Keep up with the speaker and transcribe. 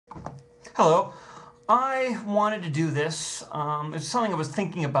Hello. I wanted to do this. It's something I was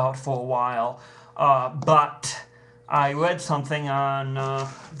thinking about for a while, but I read something on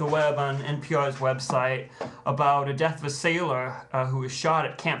the web on NPR's website about a death of a sailor who was shot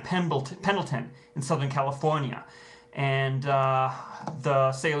at Camp Pendleton in Southern California, and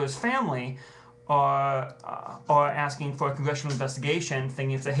the sailor's family are asking for a congressional investigation,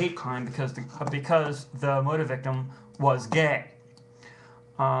 thinking it's a hate crime because the murder victim was gay.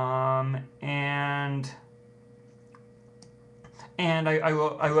 And I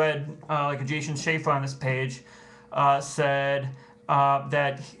read like a Jason Schaefer on this page said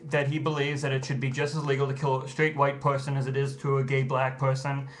that he believes that it should be just as legal to kill a straight white person as it is to a gay black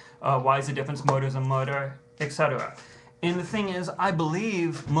person. Why is the difference? Murder is a murder, etc. And the thing is, I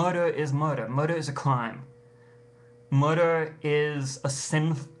believe murder is murder. Murder is a crime. Murder is a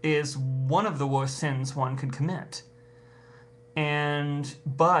sin. Is one of the worst sins one could commit.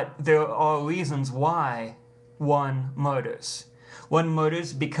 But there are reasons why one murders. One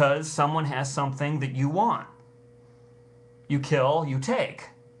murders because someone has something that you want. You kill, you take.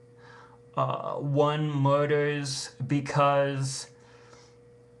 One murders because,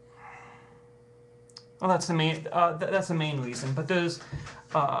 well, that's the main reason. But there's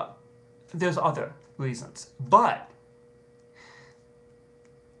other reasons. But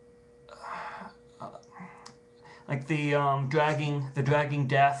like the dragging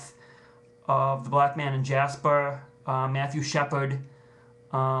death of the black man in Jasper, Matthew Shepard,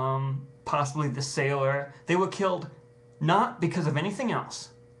 possibly the sailor. They were killed not because of anything else,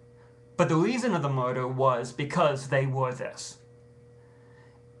 but the reason of the murder was because they were this.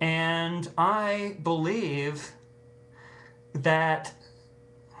 And I believe that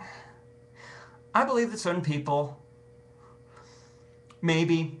certain people,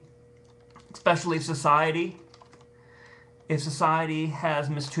 maybe, especially if society has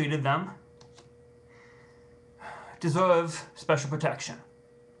mistreated them, deserve special protection.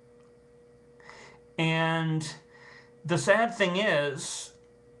 And the sad thing is,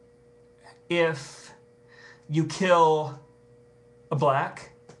 if you kill a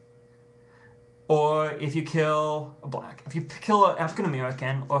black, or if you kill an African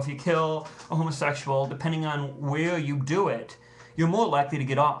American, or if you kill a homosexual, depending on where you do it, you're more likely to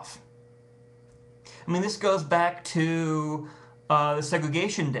get off. I mean, this goes back to the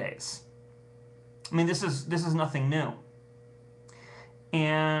segregation days. I mean, this is nothing new.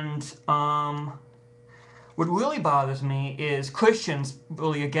 And what really bothers me is Christians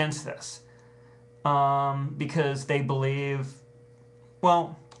really against this, because they believe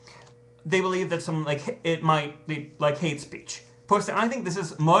that some it might be like hate speech. Personally, I think this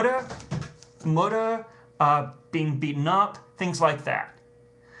is murder, being beaten up, things like that.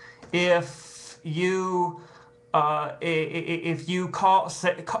 If you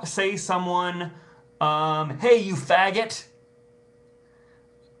say someone, hey, you faggot,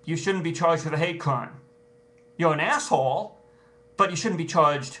 you shouldn't be charged with a hate crime. You're an asshole, but you shouldn't be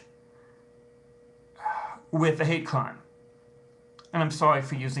charged with a hate crime. And I'm sorry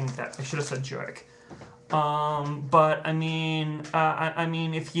for using that. I should have said jerk. But I mean,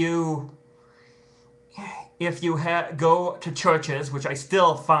 if you go to churches, which I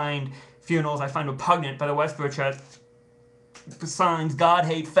still find funerals I find repugnant, by the Westboro Church signs God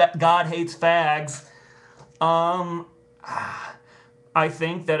hates fags. I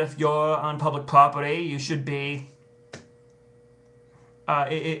think that if you're on public property, you should be.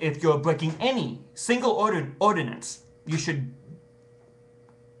 If you're breaking any single ordinance, you should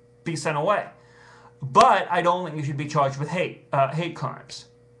be sent away. But I don't think you should be charged with hate crimes.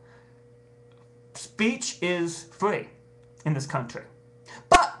 Speech is free in this country.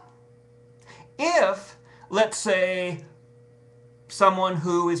 But if, let's say, someone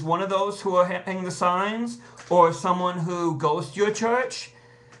who is one of those who are hanging the signs, or someone who goes to your church,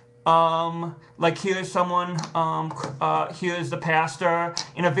 like here's someone, here's the pastor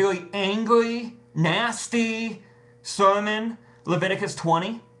in a very angry, nasty sermon, Leviticus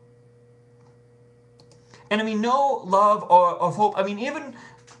 20. And I mean, no love or hope. I mean,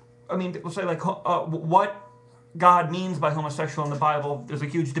 we'll say like what God means by homosexual in the Bible, there's a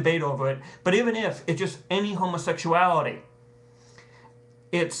huge debate over it. But even if it's just any homosexuality,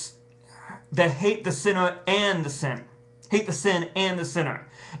 it's that hate the sinner and the sin. Hate the sin and the sinner.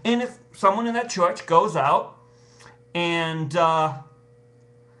 And if someone in that church goes out and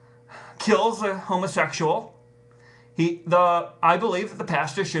kills a homosexual, I believe that the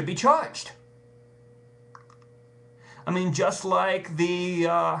pastor should be charged. I mean, just like the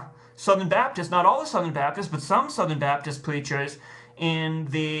Southern Baptists, not all the Southern Baptists, but some Southern Baptist preachers in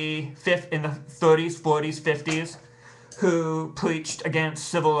the 30s, 40s, 50s, who preached against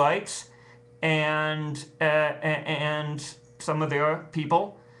civil rights, and some of their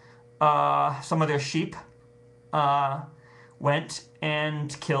people, some of their sheep, went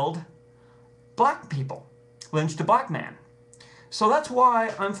and killed black people, lynched a black man. So that's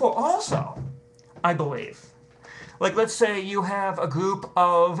why I'm for. Also, I believe, like, let's say you have a group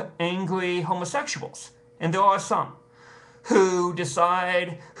of angry homosexuals, and there are some who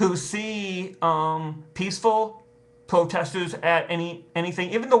see peaceful protesters at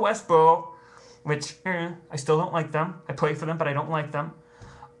anything, even the Westboro, which I still don't like them. I pray for them, but I don't like them.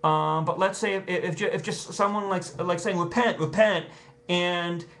 But let's say if just someone like saying repent,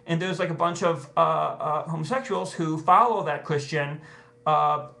 and there's like a bunch of homosexuals who follow that Christian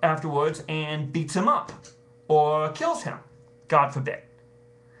afterwards and beats him up or kills him, God forbid.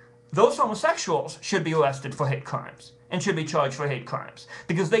 Those homosexuals should be arrested for hate crimes and should be charged for hate crimes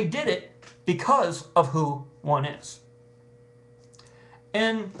because they did it because of who one is.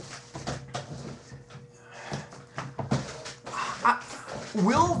 And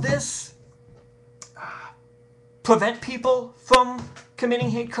will this prevent people from committing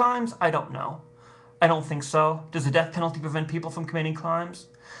hate crimes? I don't know. I don't think so. Does the death penalty prevent people from committing crimes?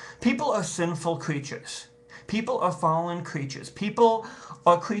 People are sinful creatures. People are fallen creatures. People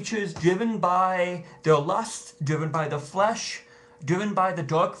are creatures driven by their lust, driven by the flesh, driven by the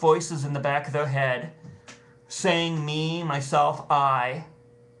dark voices in the back of their head, saying me, myself, I.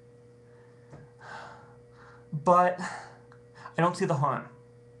 But I don't see the harm.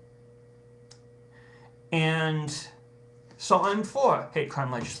 And so I'm for hate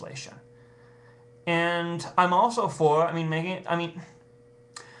crime legislation. And I'm also for, I'm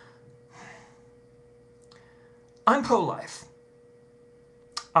pro-life.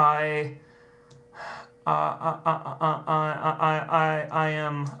 I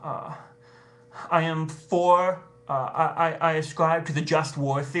am for, I ascribe to the just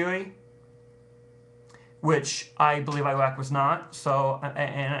war theory, which I believe Iraq was not. So,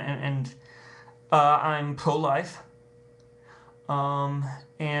 I'm pro-life,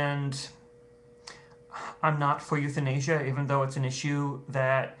 and I'm not for euthanasia, even though it's an issue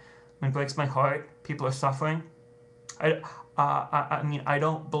that breaks my heart. People are suffering. I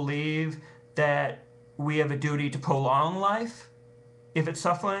don't believe that we have a duty to prolong life if it's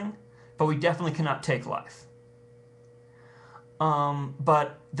suffering, but we definitely cannot take life.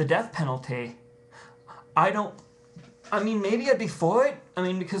 But the death penalty, maybe I'd be for it.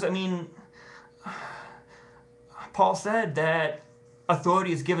 Because Paul said that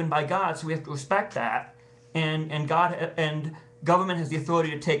authority is given by God, so we have to respect that. And God and government has the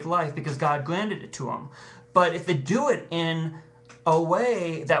authority to take life because God granted it to them. But if they do it in a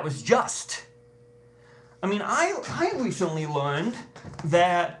way that was just, I recently learned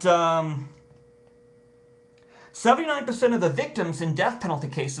that 79% of the victims in death penalty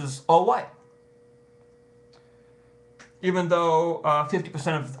cases are white, even though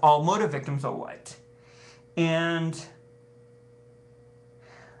 50% of all murder victims are white. And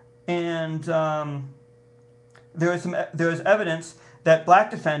there is evidence that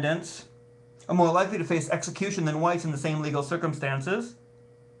black defendants are more likely to face execution than whites in the same legal circumstances.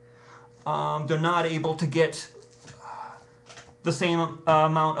 They're not able to get the same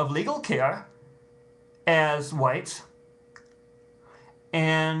amount of legal care as whites,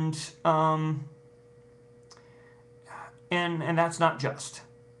 and that's not just.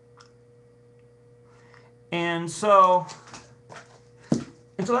 And so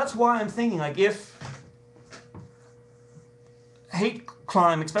that's why I'm thinking, like, if hate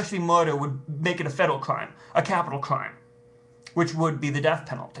crime, especially murder, would make it a federal crime, a capital crime, which would be the death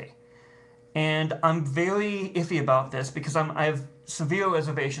penalty. And I'm very iffy about this because I have severe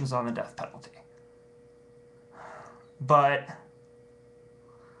reservations on the death penalty. But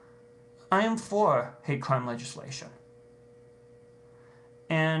I am for hate crime legislation.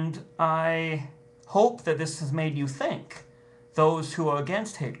 And I hope that this has made you think, those who are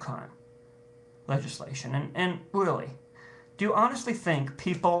against hate crime legislation. And really, do you honestly think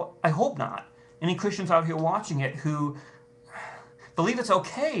people, I hope not, any Christians out here watching it who believe it's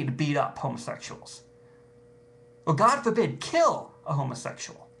okay to beat up homosexuals, or God forbid, kill a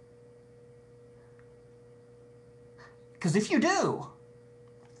homosexual? Because if you do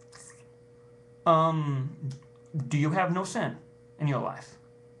you have no sin in your life?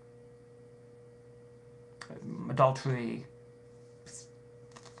 Adultery,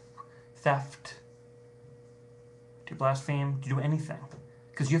 theft, do you blaspheme? Do you do anything?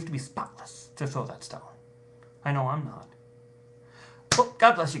 Because you have to be spotless to throw that stone. I know I'm not. Well,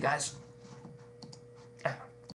 God bless you guys.